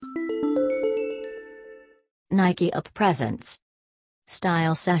Nike Up presents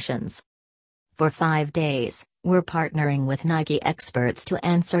Style Sessions. For 5 days, we're partnering with Nike experts to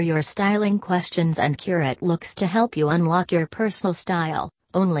answer your styling questions and curate looks to help you unlock your personal style,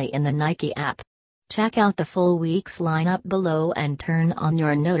 only in the Nike app. Check out the full week's lineup below and turn on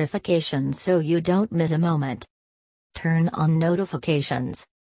your notifications so you don't miss a moment. Turn on notifications.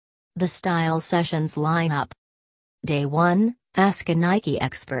 The Style Sessions lineup. Day 1, Ask a Nike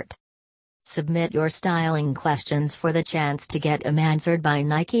Expert. Submit your styling questions for the chance to get them answered by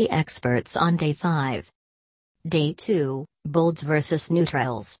Nike experts on Day 5. Day 2, Bolds vs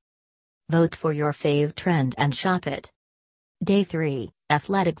Neutrals. Vote for your fave trend and shop it. Day 3,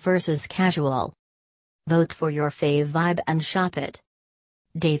 Athletic vs Casual. Vote for your fave vibe and shop it.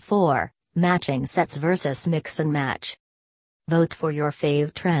 Day 4, Matching sets vs Mix and Match. Vote for your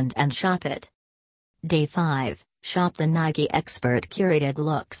fave trend and shop it. Day 5, Shop the Nike expert curated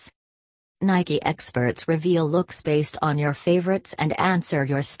looks. Nike experts reveal looks based on your favorites and answer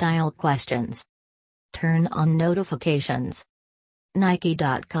your style questions. Turn on notifications.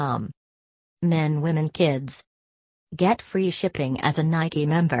 Nike.com. Men, women, kids. Get free shipping as a Nike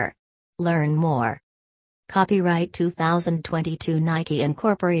member. Learn more. Copyright 2022 Nike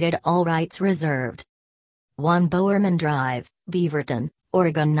Incorporated, all rights reserved. 1 Bowerman Drive, Beaverton,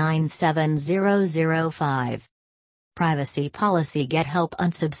 Oregon 97005. Privacy policy. Get help.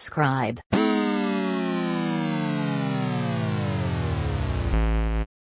 Unsubscribe.